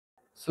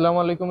আসসালামু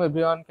আলাইকুম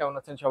এভরিওয়ান, কেমন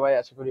আছেন সবাই?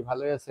 আশা করি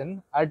ভালোই আছেন।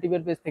 আরটিভি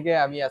এর পেজ থেকে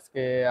আমি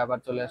আজকে আবার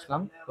চলে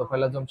আসলাম,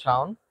 তোফায়েল আজম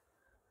শাওন।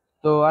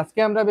 তো আজকে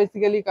আমরা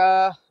বেসিক্যালি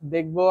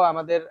দেখব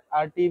আমাদের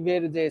আরটিভি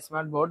এর যে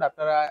স্মার্ট বোর্ড।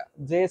 আপনারা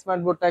যে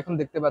স্মার্ট বোর্ডটা এখন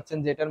দেখতে পাচ্ছেন,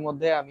 যেটার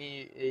মধ্যে আমি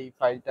এই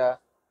ফাইলটা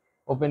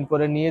ওপেন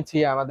করে নিয়েছি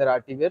আমাদের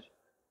আরটিভি এর,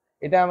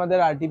 এটা আমাদের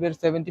আরটিভি এর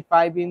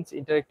 75 ইঞ্চ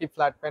ইন্টারেক্টিভ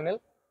ফ্ল্যাট প্যানেল।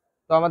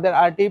 তো আমাদের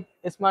আরটিভ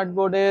স্মার্ট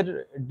বোর্ডের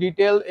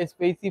ডিটেল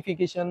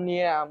স্পেসিফিকেশন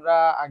নিয়ে আমরা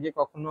আগে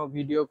কখনো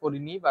ভিডিও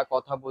করিনি বা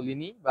কথা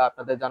বলিনি, বা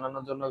আপনাদের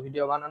জানানোর জন্য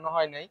ভিডিও বানানো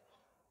হয় নাই।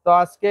 তো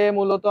আজকে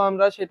মূলত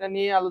আমরা সেটা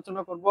নিয়ে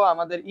আলোচনা করব,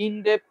 আমাদের ইন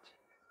ডেপথ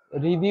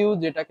রিভিউ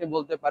যেটাকে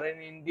বলতে পারেন,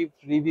 ইন ডেপথ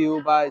রিভিউ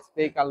বা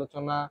স্পেক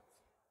আলোচনা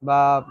বা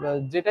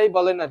যেটাই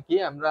বলেন আর কি,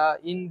 আমরা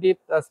ইন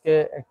ডেপথ আজকে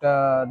একটা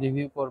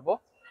রিভিউ করব।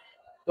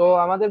 তো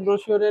আমাদের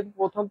ব্রোশিওরের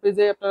প্রথম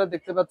পেজে আপনারা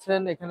দেখতে পাচ্ছেন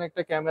এখানে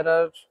একটা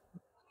ক্যামেরার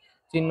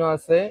চিহ্ন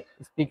আছে,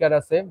 স্পিকার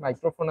আছে,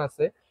 মাইক্রোফোন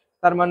আছে।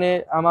 তার মানে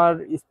আমার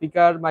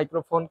স্পিকার,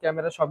 মাইক্রোফোন,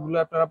 ক্যামেরা সবগুলো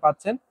আপনারা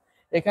পাচ্ছেন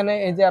এখানে।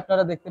 এই যে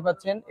আপনারা দেখতে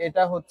পাচ্ছেন,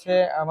 এটা হচ্ছে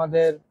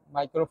আমাদের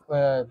মাইক্রো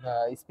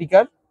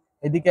স্পিকার।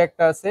 এদিকে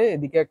একটা আছে,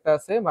 এদিকে একটা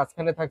আছে,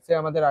 মাঝখানে থাকছে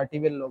আমাদের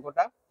আরটিভি এর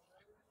লোগোটা।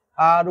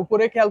 আর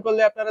উপরে খেয়াল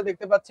করলে আপনারা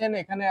দেখতে পাচ্ছেন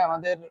এখানে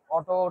আমাদের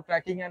auto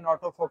tracking and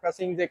auto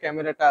focusing যে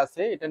ক্যামেরাটা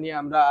আছে, এটা নিয়ে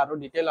আমরা আরো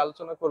ডিটেল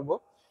আলোচনা করব।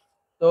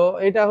 তো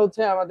এটা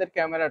হচ্ছে আমাদের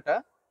ক্যামেরাটা।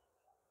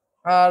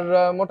 আর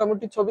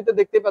মোটামুটি ছবিতে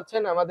দেখতে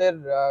পাচ্ছেন আমাদের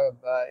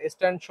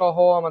স্ট্যান্ড সহ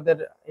আমাদের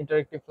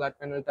ইন্টারেক্টিভ ফ্ল্যাট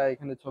প্যানেলটা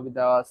এখানে ছবি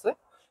দেওয়া আছে।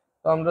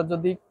 তো আমরা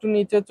যদি একটু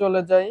নিচে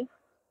চলে যাই,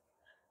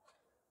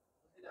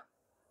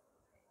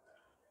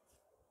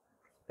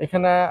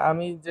 এখানে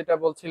আমি যেটা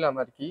বলছিলাম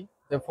আর কি,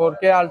 যে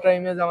 4K আলট্রা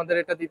ইমেজ আমাদের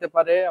এটা দিতে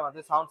পারে।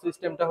 আমাদের সাউন্ড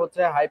সিস্টেমটা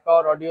হচ্ছে high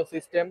power audio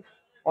system,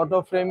 auto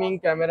framing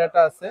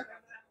ক্যামেরাটা আছে।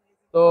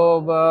 তো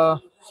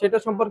সেটা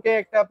সম্পর্কে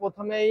একটা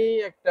প্রথমেই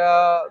একটা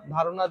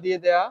ধারণা দিয়ে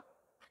দেয়া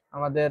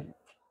আমাদের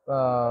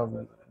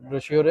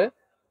ব্রোশিওরে।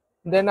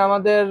 দেন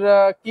আমাদের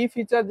কি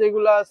ফিচার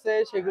যেগুলো আছে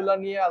সেগুলো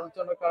নিয়ে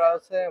আলোচনা করা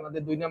আছে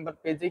আমাদের 2 নাম্বার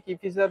পেজে। কি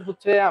ফিচার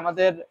হচ্ছে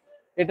আমাদের,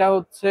 এটা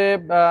হচ্ছে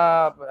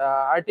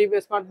আরটিভি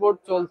স্মার্ট বোর্ড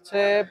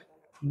চলছে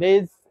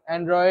বেজ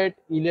অ্যান্ড্রয়েড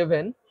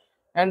 11।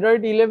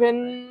 অ্যান্ড্রয়েড 11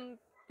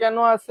 কেন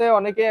আছে,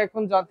 অনেকে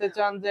এখন জানতে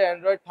চান যে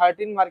অ্যান্ড্রয়েড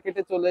 13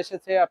 মার্কেটে চলে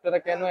এসেছে, আপনারা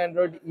কেন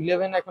অ্যান্ড্রয়েড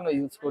 11 এখনো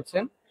ইউজ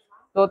করছেন।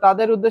 তো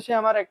তাদের উদ্দেশ্যে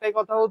আমার একটাই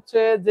কথা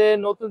হচ্ছে যে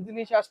নতুন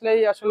জিনিস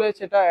আসলেই আসলে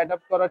সেটা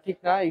অ্যাডাপ্ট করা ঠিক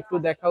না, একটু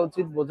দেখা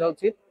উচিত, বোঝা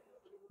উচিত।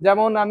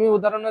 যেমন আমি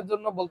উদাহরণের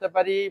জন্য বলতে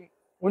পারি,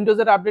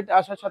 উইন্ডোজের আপডেট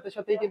আসার সাথে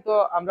সাথেই কিন্তু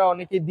আমরা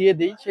অনেকেই দিয়ে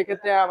দিই,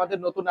 সেক্ষেত্রে আমাদের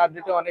নতুন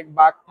আপডেটে অনেক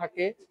বাগ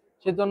থাকে,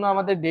 সেজন্য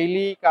আমাদের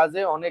ডেইলি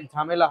কাজে অনেক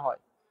ঝামেলা হয়।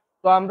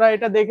 তো আমরা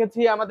এটা দেখেছি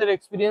আমাদের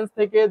এক্সপিরিয়েন্স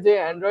থেকে যে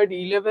অ্যান্ড্রয়েড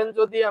 11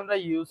 যদি আমরা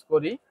ইউজ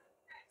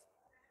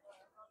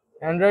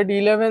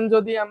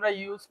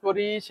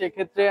করি,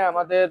 সেক্ষেত্রে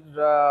আমাদের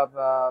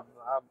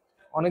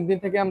অনেকদিন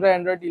থেকে আমরা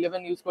অ্যান্ড্রয়েড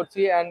 11 ইউজ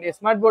করছি। অ্যান্ড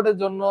স্মার্ট বোর্ডের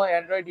জন্য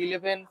অ্যান্ড্রয়েড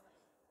 11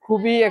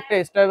 খুবই একটা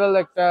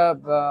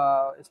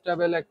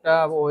স্টেবল একটা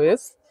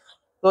ওএস।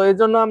 তো এই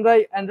জন্য আমরা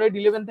অ্যান্ড্রয়েড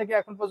 11 থেকে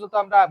এখন পর্যন্ত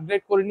আমরা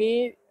আপগ্রেড করিনি।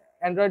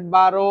 অ্যান্ড্রয়েড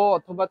 12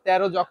 অথবা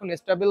 13 যখন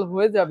স্টেবল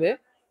হয়ে যাবে,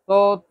 তো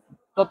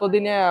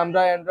ততদিনে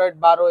আমরা অ্যান্ড্রয়েড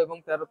 12 এবং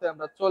 13-তে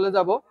আমরা চলে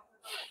যাব।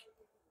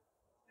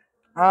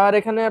 আর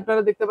এখানে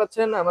আপনারা দেখতে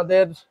পাচ্ছেন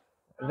আমাদের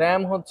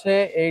র্যাম হচ্ছে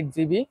 8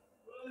 জিবি,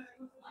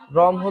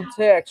 রম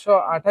হচ্ছে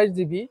 128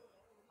 জিবি।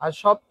 আর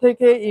সব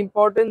থেকে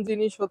ইম্পর্টেন্ট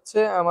জিনিস হচ্ছে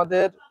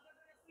আমাদের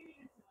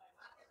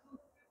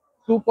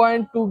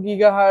 2.2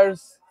 গিগাহার্জ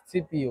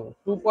সিপিইউ।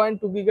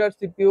 2.2 গিগাহার্জ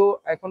সিপিইউ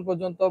এখন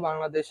পর্যন্ত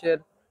বাংলাদেশের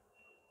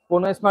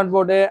কোন স্মার্ট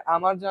বোর্ডে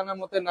আমার জানা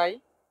মতে নাই।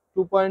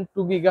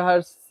 2.2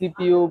 গিগাহার্জ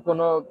সিপিইউ কোন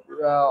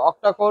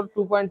অক্টা কোর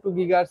 2.2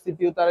 গিগাহার্জ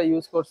সিপিইউ তারা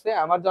ইউজ করছে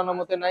আমার জানা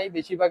মতে নাই।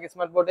 বেশিরভাগ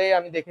স্মার্ট বোর্ডে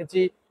আমি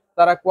দেখেছি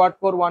তারা quad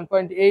core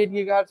 1.8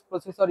 gigahertz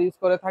processor use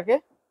করে থাকে।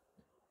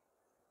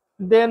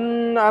 দেন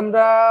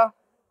আমরা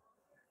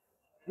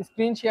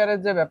স্ক্রিন শেয়ারের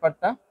যে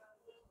ব্যাপারটা,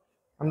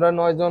 আমরা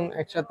 9 জন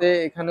একসাথে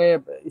এখানে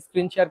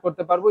স্ক্রিন শেয়ার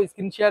করতে পারবো।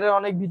 স্ক্রিন শেয়ারের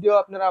অনেক ভিডিও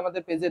আপনারা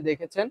আমাদের পেজে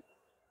দেখেছেন,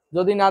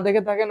 যদি না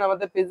দেখে থাকেন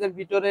আমাদের পেজের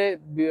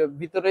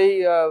ভিতরেই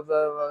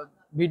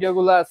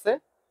ভিডিওগুলো আছে,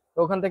 তো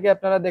ওখান থেকে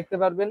আপনারা দেখতে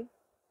পারবেন।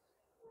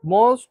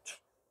 মোস্ট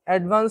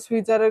অ্যাডভান্স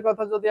ফিচারের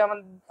কথা যদি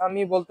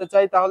আমি বলতে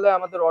চাই, তাহলে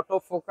আমাদের অটো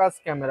ফোকাস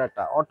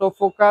ক্যামেরাটা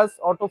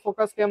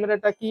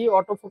কি?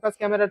 অটো ফোকাস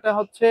ক্যামেরাটা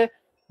হচ্ছে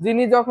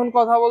যিনি যখন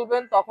কথা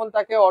বলবেন তখন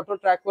তাকে অটো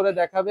ট্র্যাক করে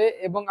দেখাবে।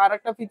 এবং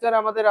আরেকটা ফিচার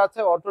আমাদের আছে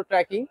অটো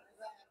ট্র্যাকিং।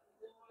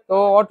 তো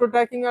auto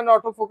tracking and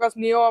auto focus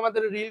নিয়েও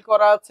আমাদের রিল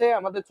করা আছে,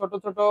 আমাদের ছোট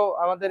ছোট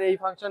আমাদের এই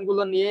ফাংশন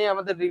গুলো নিয়েই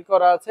আমাদের রিল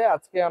করা আছে।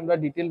 আজকে আমরা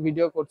ডিটেল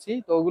ভিডিও করছি,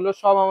 তো ওগুলো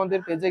সব আমাদের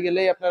পেজে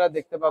গেলেই আপনারা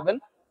দেখতে পাবেন।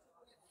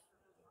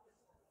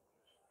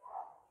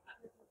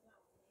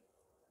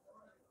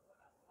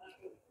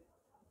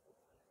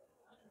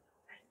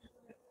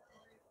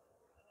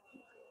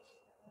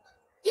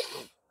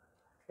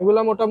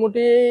 এগুলো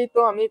মোটামুটি তো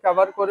আমি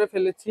কভার করে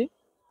ফেলেছি।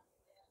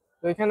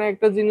 তো এখানে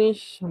একটা জিনিস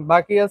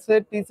বাকি আছে,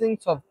 টিচিং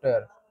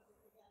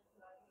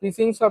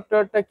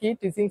সফটওয়্যারটা কি?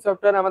 টিচিং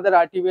সফটওয়্যার আমাদের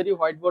আরটিভি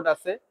হোয়াইট বোর্ড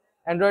আছে।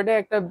 অ্যান্ড্রয়েডে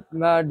একটা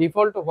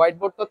ডিফল্ট হোয়াইট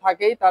বোর্ড তো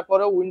থাকেই,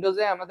 তারপরে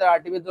উইন্ডোজে আমাদের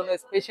আরটিভির জন্য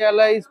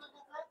স্পেশালাইজড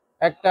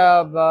একটা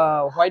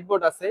হোয়াইট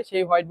বোর্ড আছে,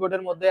 সেই হোয়াইট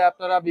বোর্ডের মধ্যে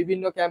আপনারা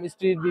বিভিন্ন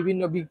কেমিস্ট্রির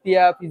বিভিন্ন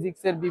বিক্রিয়া,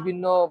 ফিজিক্সের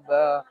বিভিন্ন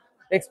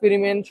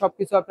এক্সপেরিমেন্ট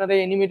সবকিছু আপনারা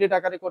অ্যানিমেটেড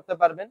আকারে করতে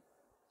পারবেন।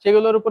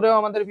 সেগুলোর উপরেও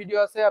আমাদের ভিডিও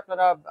আছে,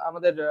 আপনারা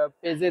আমাদের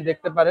পেজে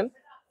দেখতে পারেন।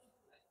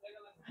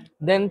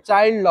 দেন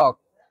চাইল্ড লক,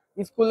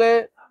 স্কুলে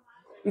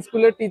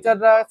স্কুলের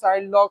টিচাররা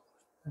চাইল্ড লক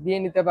দিয়ে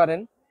নিতে পারেন,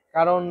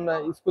 কারণ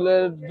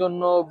স্কুলের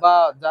জন্য বা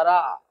যারা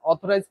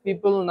অথরাইজ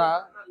পিপল না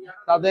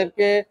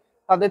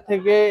তাদের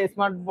থেকে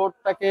স্মার্ট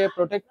বোর্ডটাকে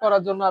প্রোটেক্ট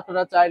করার জন্য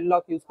আপনারা চাইল্ড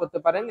লক ইউজ করতে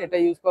পারেন। এটা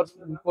ইউজ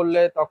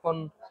করলে তখন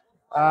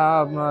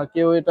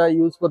কেউ এটা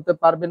ইউজ করতে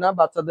পারবে না,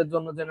 বাচ্চাদের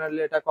জন্য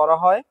জেনারেলি এটা করা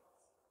হয়।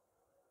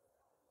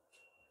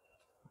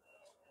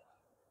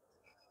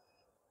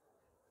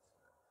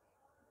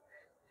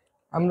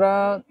 আমরা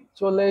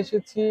চলে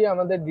এসেছি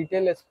আমাদের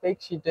ডিটেল স্পেক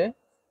শিটে,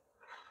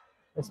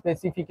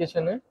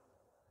 স্পেসিফিকেশনে।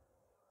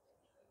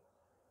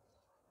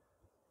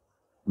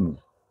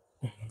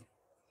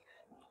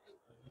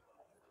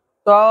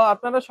 তো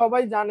আপনারা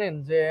সবাই জানেন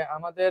যে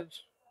আমাদের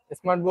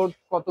স্মার্ট বোর্ড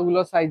কতগুলো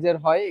সাইজের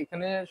হয়।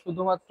 এখানে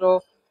শুধুমাত্র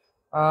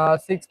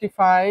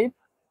 65,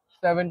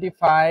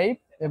 75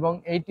 এবং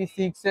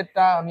 86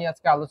 এরটা আমি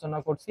আজকে আলোচনা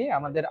করছি।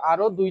 আমাদের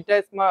আরো দুইটা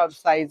স্মার্ট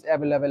সাইজ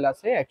অ্যাভেলেবেল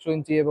আছে, 100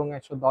 ইঞ্চি এবং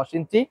 110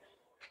 ইঞ্চি।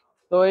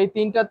 তো এই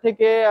তিনটা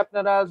থেকে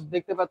আপনারা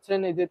দেখতে পাচ্ছেন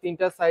এই যে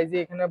তিনটা সাইজে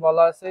এখানে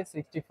বলা আছে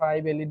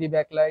 65 LED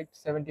backlight,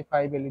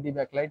 75 LED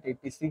backlight,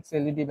 86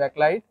 LED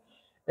backlight.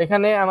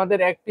 এখানে আমাদের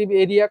অ্যাক্টিভ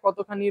এরিয়া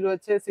কতখানি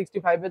রয়েছে?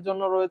 65 এর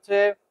জন্য রয়েছে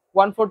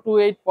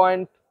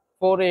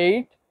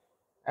 1428.48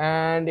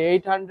 এন্ড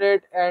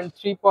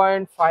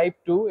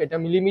 803.52, এটা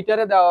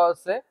মিলিমিটারে দেওয়া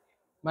আছে।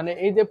 মানে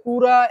এই যে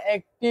পুরা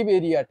অ্যাক্টিভ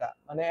এরিয়াটা,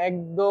 মানে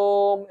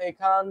একদম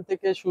এখান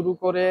থেকে শুরু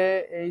করে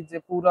এই যে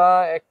পুরা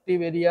অ্যাক্টিভ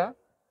এরিয়া,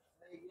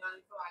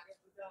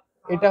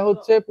 এটা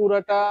হচ্ছে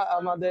পুরাটা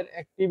আমাদের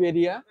অ্যাক্টিভ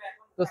এরিয়া।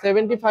 তো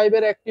 75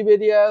 এর অ্যাক্টিভ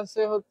এরিয়া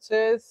আছে হচ্ছে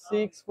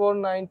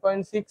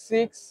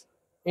 649.66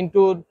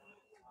 ইন্টু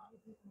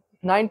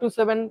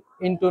 927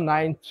 ইন্টু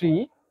 93,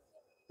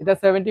 এটা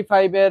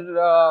 75 এর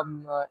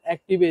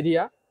অ্যাক্টিভ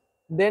এরিয়া।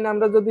 দেন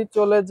আমরা যদি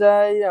চলে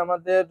যাই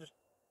আমাদের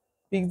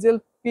পিক্সেল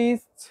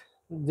পিচ,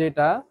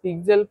 যেটা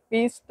পিক্সেল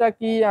পিচটা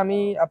কি আমি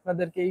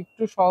আপনাদেরকে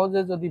একটু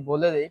সহজে যদি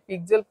বলে দেই,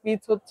 পিক্সেল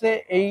পিচ হচ্ছে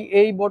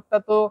এই বোর্ডটা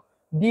তো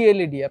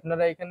ডিএলইডি,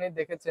 আপনারা এখানে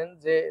দেখেছেন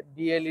যে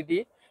ডিএলইডি,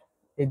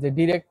 এই যে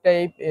ডিরেক্ট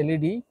টাইপ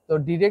এলইডি। তো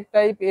ডিরেক্ট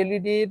টাইপ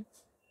এলইডির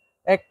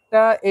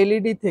একটা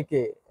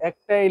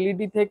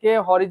এলইডি থেকে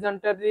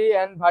হরিজন্টালি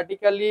এন্ড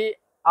ভার্টিক্যালি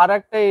আর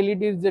একটা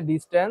এলইডির যে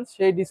ডিস্টেন্স,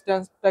 সেই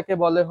ডিস্টেন্সটাকে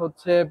বলে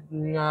হচ্ছে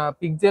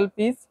পিক্সেল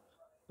পিচ।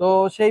 তো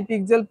সেই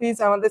পিক্সেল পিচ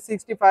আমাদের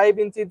 65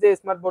 ইঞ্চির যে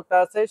স্মার্ট বোর্ডটা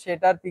আছে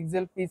সেটার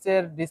পিক্সেল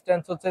পিচের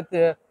ডিস্টেন্স হচ্ছে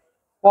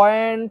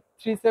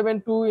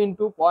 0.372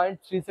 ইন্টু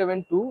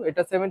 0.372।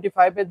 এটা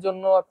 75 এর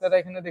জন্য আপনারা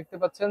এখানে দেখতে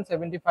পাচ্ছেন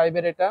 75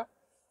 এর এটা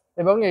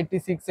এবং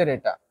 86 এর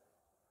এটা।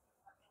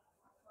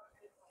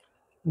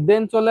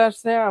 দেন চলে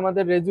আসছে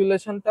আমাদের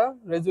রেজুলেশনটা।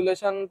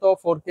 রেজুলেশন তো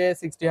 4K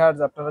 60 হার্জ,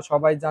 আপনারা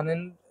সবাই জানেন।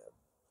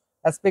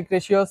 অ্যাসপেক্ট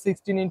রেশিও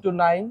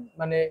 16:9,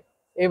 মানে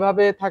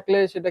এভাবে থাকলে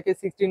সেটাকে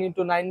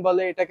 16:9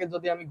 বলে। এটাকে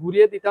যদি আমি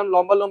ঘুরিয়ে দিতাম,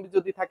 লম্বা লম্বি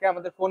যদি থাকে,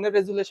 আমাদের ফোনের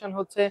রেজুলেশন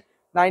হচ্ছে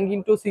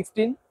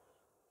 9:16।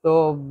 তো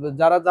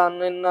যারা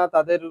জানেন না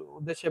তাদের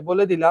উদ্দেশ্যে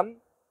বলে দিলাম।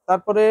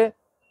 তারপরে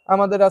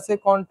আমাদের আছে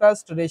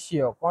কন্ট্রাস্ট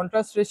রেশিও।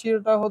 কন্ট্রাস্ট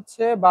রেশিওটা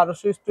হচ্ছে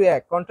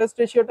 12:1। কন্ট্রাস্ট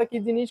রেশিওটা কি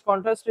জিনিস?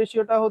 কন্ট্রাস্ট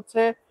রেশিওটা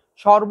হচ্ছে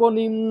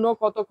সর্বনিম্ন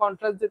কত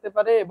কন্ট্রাস্ট যেতে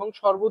পারে এবং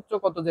সর্বোচ্চ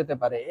কত যেতে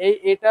পারে।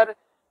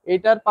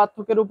 এটার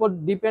পার্থক্যের উপর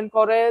ডিপেন্ড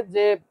করে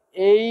যে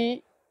এই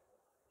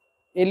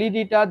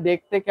এলইডিটা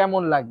দেখতে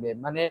কেমন লাগবে।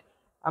 মানে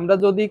আমরা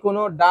যদি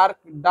কোনো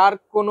ডার্ক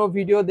কোনো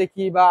ভিডিও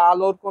দেখি বা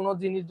আলোর কোনো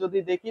জিনিস যদি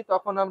দেখি,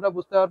 তখন আমরা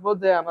বুঝতে পারবো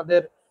যে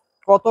আমাদের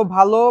কত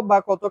ভালো বা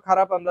কত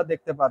খারাপ আমরা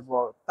দেখতে পারবো।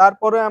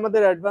 তারপরে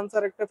আমাদের অ্যাডভান্স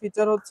আর একটা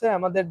ফিচার হচ্ছে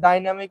আমাদের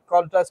dynamic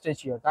contrast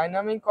ratio.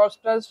 Dynamic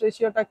contrast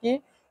রেশিওটা কি?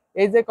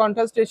 এই যে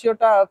কন্ট্রাস্ট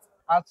রেশিওটা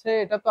আছে,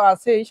 এটা তো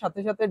আছেই, সাথে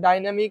সাথে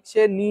ডাইনামিক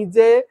সে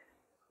নিজে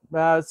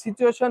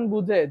সিচুয়েশন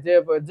বুঝে যে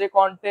যে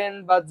কন্টেন্ট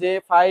বা যে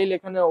ফাইল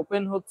এখানে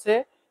ওপেন হচ্ছে,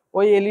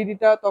 ওই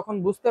এলইডিটা তখন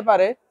বুঝতে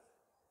পারে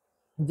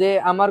যে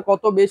আমার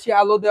কত বেশি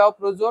আলো দেওয়া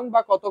প্রয়োজন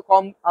বা কত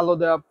কম আলো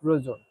দেওয়া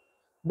প্রয়োজন।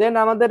 দেন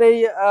আমাদের এই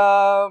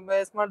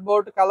স্মার্ট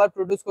বোর্ড কালার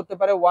প্রডিউস করতে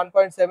পারে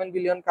 1.7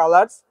 বিলিয়ন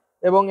কালারস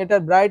এবং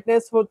এটার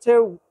ব্রাইটনেস হচ্ছে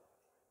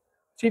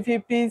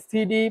 350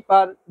 CD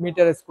per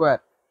metre square.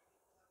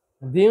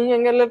 Viewing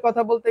অ্যাঙ্গেলের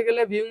কথা বলতে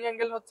গেলে ভিউইং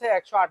অ্যাঙ্গেল হচ্ছে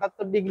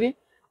 178 ডিগ্রি।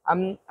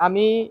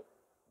 আমি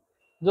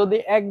যদি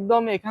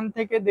একদম এখান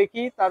থেকে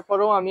দেখি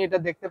তারপরেও আমি এটা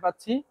দেখতে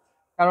পাচ্ছি,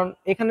 কারণ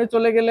এখানে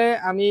চলে গেলে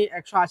আমি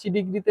 180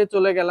 ডিগ্রিতে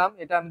চলে গেলাম,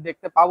 এটা আমি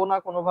দেখতে পাবো না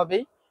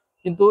কোনোভাবেই।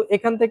 কিন্তু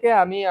এখান থেকে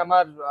আমি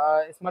আমার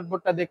স্মার্ট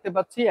বোর্ডটা দেখতে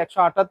পাচ্ছি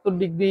 178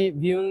 ডিগ্রি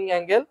ভিউইং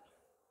অ্যাঙ্গেল।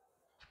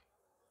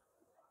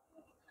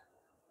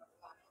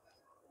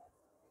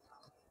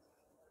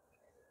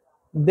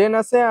 দেন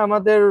আছে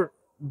আমাদের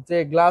যে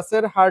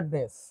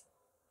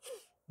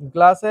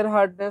গ্লাসের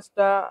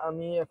হার্ডনেসটা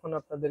আমি এখন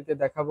আপনাদেরকে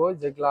দেখাবো।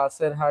 যে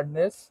গ্লাসের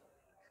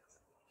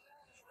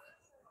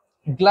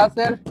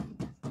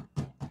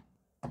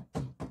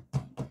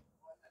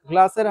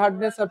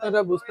হার্ডনেস আপনারা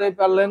বুঝতেই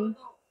পারলেন।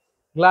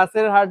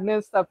 গ্লাসের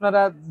হার্ডনেস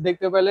আপনারা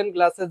দেখতে পেলেন,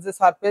 গ্লাসের যে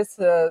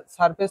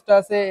সারফেসটা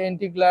আছে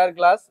এন্টি গ্লায়ার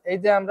গ্লাস। এই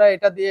যে আমরা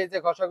এটা দিয়ে যে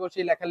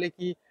ঘষাঘষি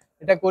লেখালেখি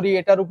এটা করি,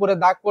 এটার উপরে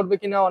দাগ পড়বে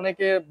কিনা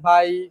অনেকে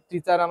ভাই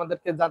টিচার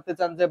আমাদেরকে জানতে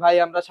চান যে ভাই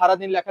আমরা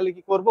সারাদিন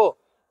লেখালেখি করব,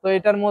 তো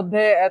এটার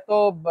মধ্যে এত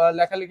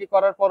লেখালেখি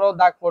করার পরও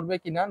দাগ পড়বে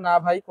কিনা। না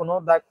ভাই, কোনো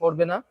দাগ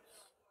পড়বে না।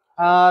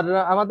 আর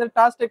আমাদের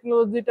টাচ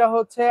টেকনোলজিটা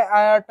হচ্ছে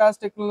আয়ার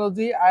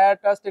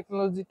টাচ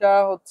টেকনোলজিটা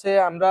হচ্ছে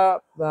আমরা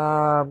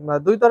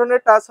দুই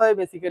ধরনের টাচ হয়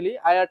বেসিক্যালি,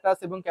 আয়ার টাচ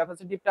এবং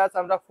ক্যাপাসিটিভ টাচ।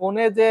 আমরা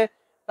ফোনে যে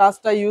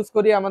টাচটা ইউজ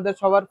করি, আমাদের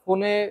সবার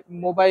ফোনে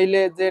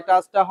মোবাইলে যে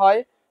টাচটা হয়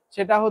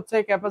সেটা হচ্ছে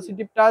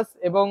ক্যাপাসিটিভ টাচ,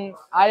 এবং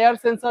আয়ার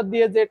সেন্সর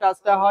দিয়ে যে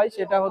টাচটা হয়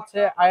সেটা হচ্ছে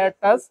আয়ার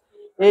টাচ।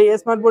 এই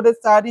স্মার্ট বোর্ডের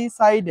চারি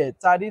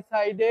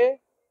সাইডে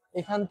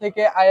এখান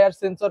থেকে আয়ার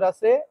সেন্সর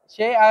আছে,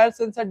 সেই আয়ার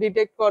সেন্সর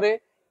ডিটেক্ট করে।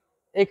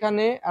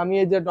 এখানে আমি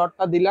এই যে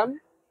ডটটা দিলাম,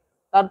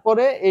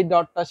 তারপরে এই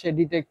ডটটা সে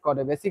ডিটেক্ট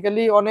করে।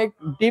 বেসিক্যালি অনেক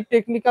ডিপ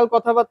টেকনিক্যাল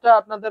কথাবার্তা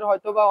আপনাদের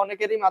হয়তোবা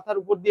অনেকেরই মাথার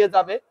উপর দিয়ে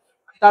যাবে,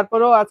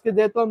 তারপরেও আজকে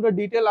যেহেতু আমরা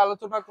ডিটেল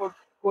আলোচনা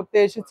করতে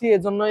এসেছি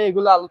এজন্যই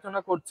এগুলো আলোচনা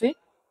করছি।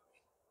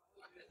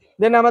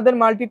 দেন আমাদের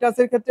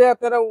মাল্টিটাচের ক্ষেত্রে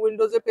আপনারা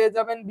উইন্ডোজে পেয়ে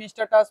যাবেন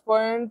 20টা টাচ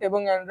পয়েন্ট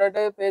এবং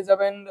অ্যান্ড্রয়েডে পেয়ে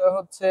যাবেন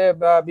হচ্ছে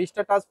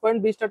 20টা টাচ পয়েন্ট।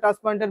 20টা টাচ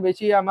পয়েন্টের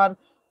বেশি আমার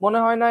মনে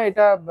হয় না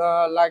এটা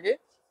লাগে।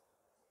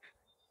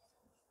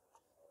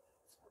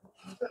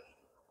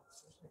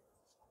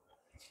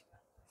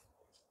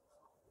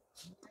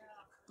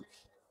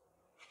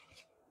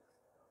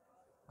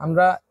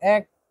 আমরা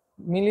 1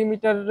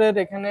 মিলিমিটারের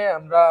এখানে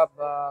আমরা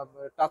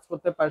টাচ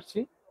করতে পারছি।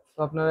 তো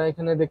আপনারা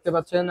এখানে দেখতে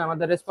পাচ্ছেন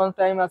আমাদের রেসপন্স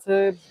টাইম আছে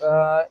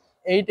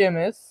 8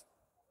 ms।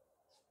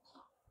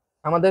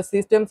 আমাদের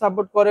সিস্টেম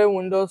সাপোর্ট করে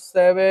Windows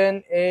 7,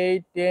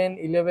 8, 10,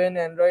 11,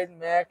 Android,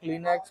 Mac,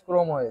 Linux,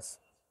 Chrome OS.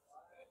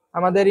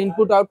 আমাদের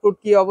ইনপুট আউটপুট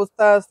কি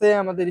অবস্থা আছে,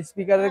 আমাদের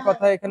স্পিকারের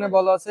কথা এখানে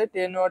বলা আছে।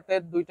 10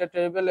 ওয়াটের 2টা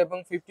টেবিল এবং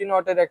 15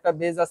 ওয়াটের একটা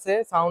বেজ আছে।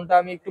 সাউন্ডটা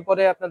আমি একটু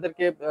পরে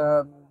আপনাদেরকে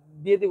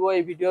দিয়ে দিব।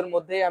 এই ভিডিওর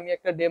মধ্যে আমি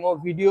একটা ডেমো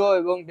ভিডিও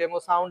এবং ডেমো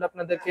সাউন্ড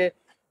আপনাদেরকে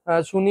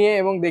শুনিয়ে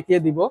এবং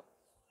দেখিয়ে দিব।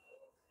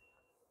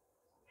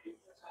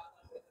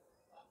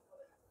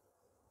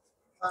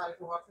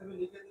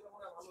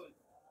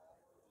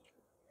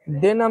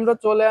 দেন আমরা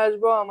চলে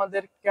আসব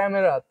আমাদের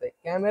ক্যামেরাতে।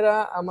 ক্যামেরা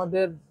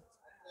আমাদের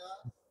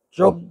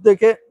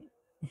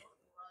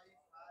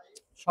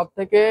সব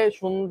থেকে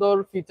সুন্দর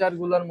ফিচার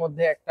গুলোর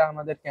মধ্যে একটা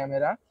আমাদের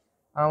ক্যামেরা।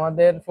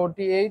 আমাদের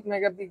 48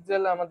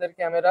 মেগাপিক্সেল আমাদের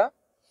ক্যামেরা,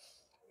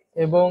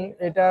 এবং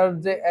এটার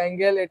যে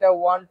অ্যাঙ্গেল এটা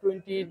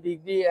 120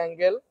 ডিগ্রি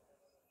অ্যাঙ্গেল।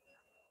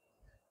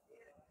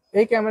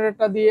 এই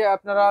ক্যামেরাটা দিয়ে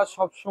আপনারা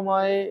সব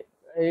সময়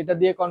এটা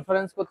দিয়ে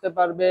কনফারেন্স করতে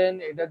পারবেন,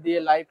 এটা দিয়ে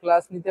লাইভ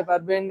ক্লাস নিতে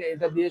পারবেন,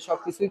 এটা দিয়ে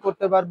সবকিছুই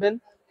করতে পারবেন।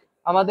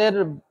 আমাদের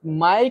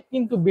মাইক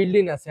কিন্তু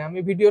বিল্ডিং আছে। আমি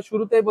ভিডিও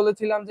শুরুতেই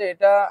বলেছিলাম যে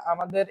এটা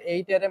আমাদের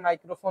 8 এর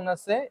মাইক্রোফোন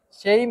আছে।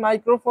 সেই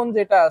মাইক্রোফোন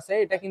যেটা আছে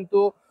এটা কিন্তু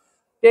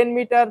 10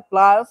 মিটার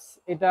প্লাস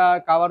এটা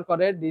কভার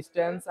করে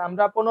ডিস্টেন্স।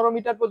 আমরা 15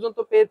 মিটার পর্যন্ত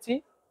পেয়েছি।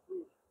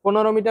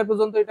 15 মিটার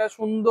পর্যন্ত এটা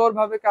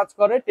সুন্দরভাবে কাজ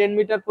করে। 10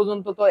 মিটার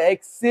পর্যন্ত তো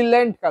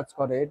এক্সিলেন্ট কাজ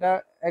করে। এটা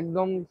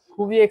একদম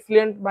খুবই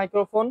এক্সিলেন্ট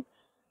মাইক্রোফোন।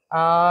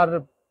 আর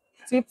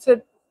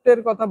চিপসেটের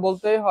কথা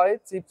বলতেই হয়,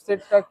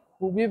 চিপসেটটা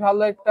খুবই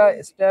ভালো, একটা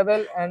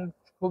স্টেবল এন্ড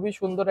খুবই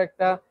সুন্দর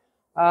একটা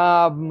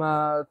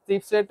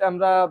চিপসেট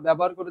আমরা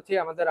ব্যবহার করেছি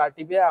আমাদের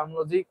আরটিভি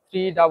আমলজিক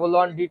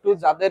 3111D2।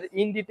 যাদের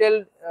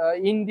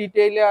ইন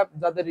ডিটেইলে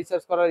যাদের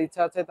রিসার্চ করার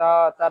ইচ্ছা আছে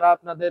তারা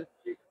আপনাদের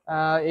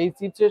এই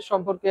চিপসেট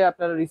সম্পর্কে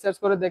আপনারা রিসার্চ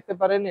করে দেখতে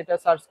পারেন। এটা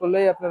সার্চ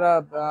করলেই আপনারা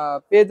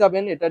পেয়ে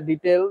যাবেন এটা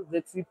ডিটেল যে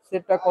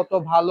চিপসেটটা কত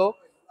ভালো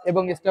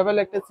এবং স্টেবল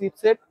একটা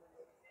চিপসেট।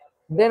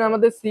 দেন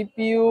আমাদের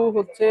সিপিইউ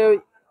হচ্ছে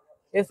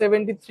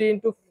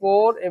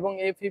A73x4 এবং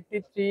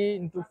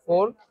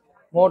A53x4,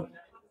 মোট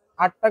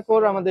 8টা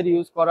কোর আমাদের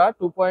ইউজ করা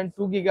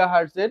 2.2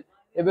 GHz এর,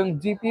 এবং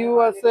জিপিইউ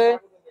আছে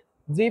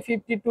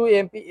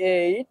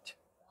G52MP8।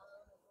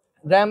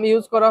 র্যাম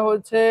ইউজ করা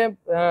হয়েছে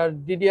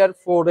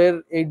DDR4 এর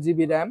 8 GB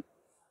র্যাম।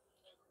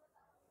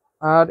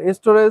 আর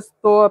স্টোরেজ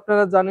তো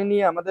আপনারা জানেনই,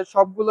 আমাদের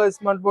সবগুলো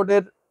স্মার্ট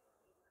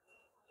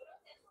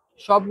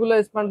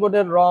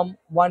বোর্ডের রম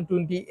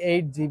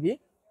 128 GB।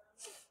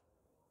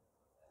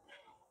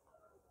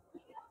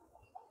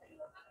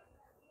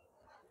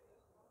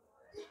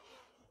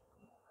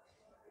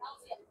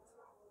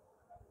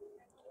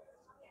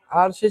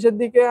 আর শেষের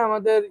দিকে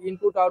আমাদের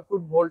ইনপুট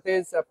আউটপুট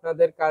ভোল্টেজ,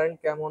 আপনাদের কারেন্ট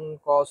কেমন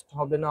কস্ট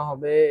হবে না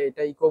হবে,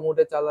 এটা ইকো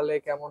মোডে চালালে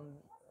কেমন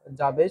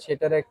যাবে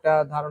সেটার একটা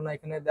ধারণা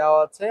এখানে দেওয়া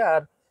আছে।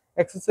 আর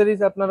অ্যাক্সেসরিজ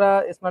আপনারা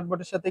স্মার্ট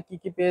বোর্ডের সাথে কি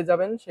কি পেয়ে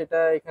যাবেন সেটা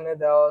এখানে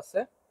দেওয়া আছে।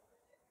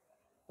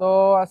 তো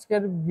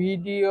আজকের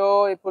ভিডিও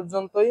এ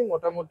পর্যন্তই।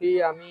 মোটামুটি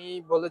আমি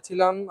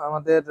বলেছিলাম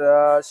আমাদের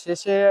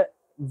শেষে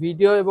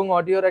ভিডিও এবং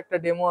অডিওর একটা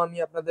ডেমো আমি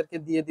আপনাদেরকে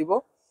দিয়ে দিব।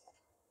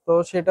 তো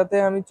সেটাতে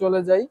আমি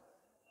চলে যাই।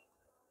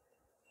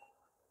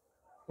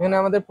 এখানে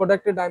আমাদের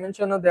প্রোডাক্টের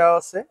ডাইমেনশনও দেওয়া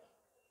আছে।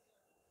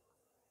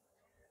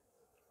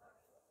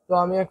 তো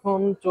আমি এখন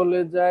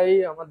চলে যাই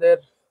আমাদের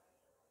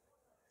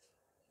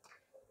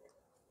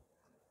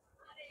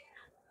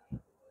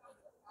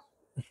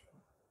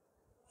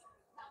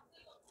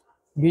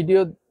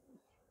ভিডিও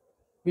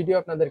ভিডিও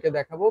আপনাদেরকে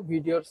দেখাবো।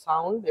 ভিডিওর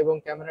সাউন্ড এবং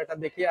ক্যামেরাটা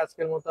দেখিয়ে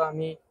আজকের মতো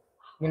আমি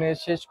এখানে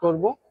শেষ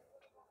করব।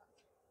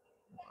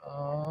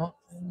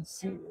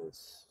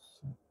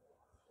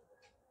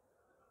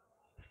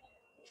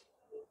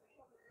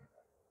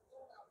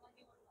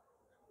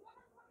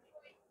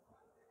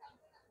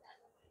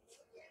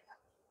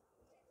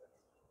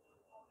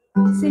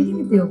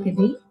 সেহরিতে ওকে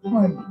দেই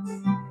হরলিক্স।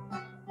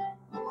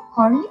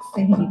 হরলিক্স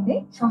সেহরিতে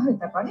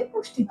সহায়তা করে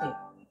পুষ্টিতে।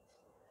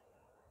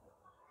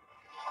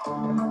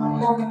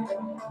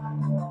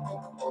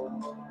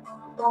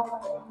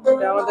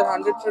 এটা আমাদের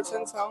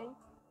 100% সাউন্ড,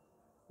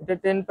 এটা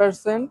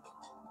 10%,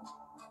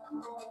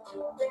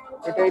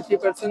 এটা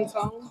 80%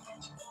 সাউন্ড।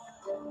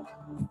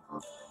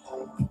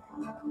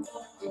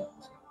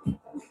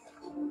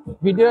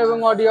 ভিডিও এবং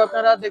অডিও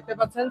আপনারা দেখতে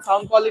পাচ্ছেন।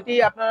 সাউন্ড কোয়ালিটি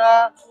আপনারা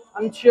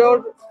আনশিওর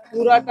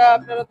পুরাটা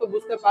আপনারা তো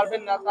বুঝতে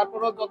পারবেন না,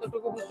 তারপরেও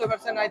যতটুকু বুঝতে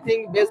পারছেন আই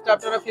থিংক বেস্ট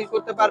আপনারা ফিল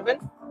করতে পারবেন।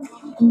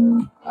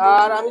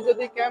 আর আমি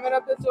যদি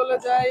ক্যামেরাতে চলে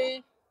যাই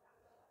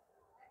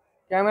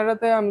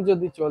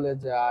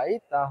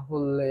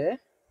তাহলে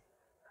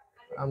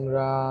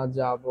আমরা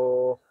যাব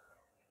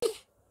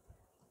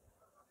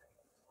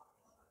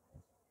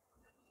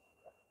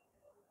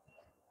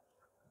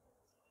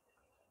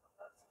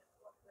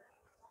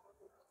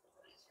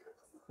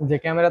যে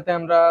ক্যামেরাতে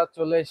আমরা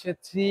চলে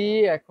এসেছি।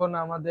 এখন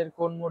আমাদের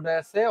কোন মোডে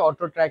আছে?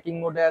 অটো ট্র্যাকিং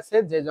মোডে আছে।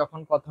 যে যখন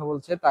কথা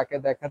বলছে তাকে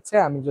দেখাচ্ছে।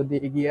 আমি যদি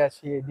এগিয়ে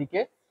আসি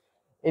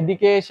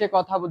এদিকে এসে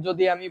কথা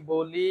যদি আমি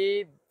বলি,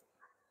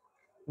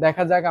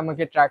 দেখা যাক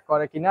আমাকে ট্র্যাক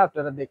করে কিনা।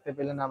 আপনারা দেখতে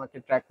পেলেন আমাকে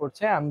ট্র্যাক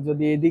করছে। আমি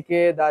যদি এদিকে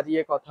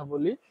দাঁড়িয়ে কথা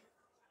বলি,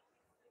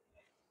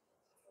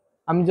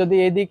 আমি যদি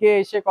এদিকে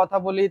এসে কথা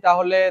বলি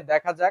তাহলে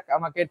দেখা যাক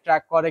আমাকে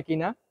ট্র্যাক করে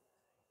কিনা।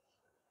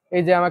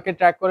 এই যে আমাকে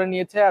ট্র্যাক করে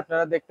নিয়েছে,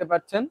 আপনারা দেখতে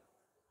পাচ্ছেন।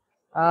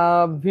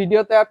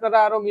 ভিডিওতে আপনারা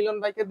আরো মিলন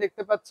ভাইকে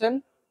দেখতে পাচ্ছেন।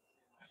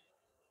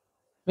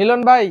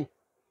 মিলন ভাই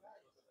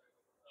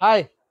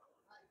হাই।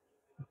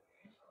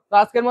 তো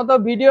আজকের মতো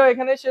ভিডিও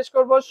এখানে শেষ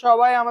করব।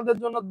 সবাই আমাদের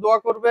জন্য দোয়া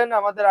করবেন।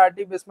 আমাদের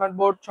আরটিভ স্মার্ট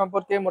বোর্ড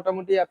সম্পর্কে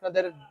মোটামুটি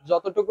আপনাদের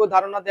যতটুকু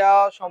ধারণা দেওয়া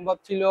সম্ভব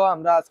ছিল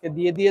আমরা আজকে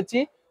দিয়ে দিয়েছি।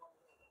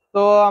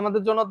 তো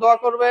আমাদের জন্য দোয়া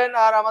করবেন।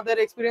 আর আমাদের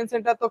এক্সপিরিয়েন্স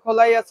সেন্টার তো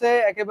খোলাই আছে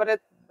একেবারে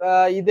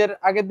ঈদের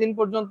আগের দিন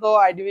পর্যন্ত।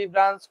 আইডিবি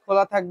ব্রাঞ্চ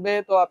খোলা থাকবে,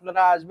 তো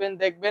আপনারা আসবেন,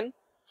 দেখবেন।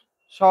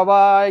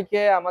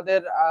 সবাইকে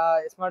আমাদের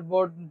স্মার্ট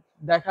বোর্ড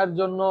দেখার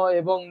জন্য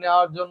এবং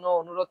নেওয়ার জন্য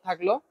অনুরোধ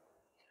থাকলো।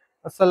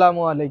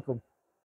 আসসালামু আলাইকুম।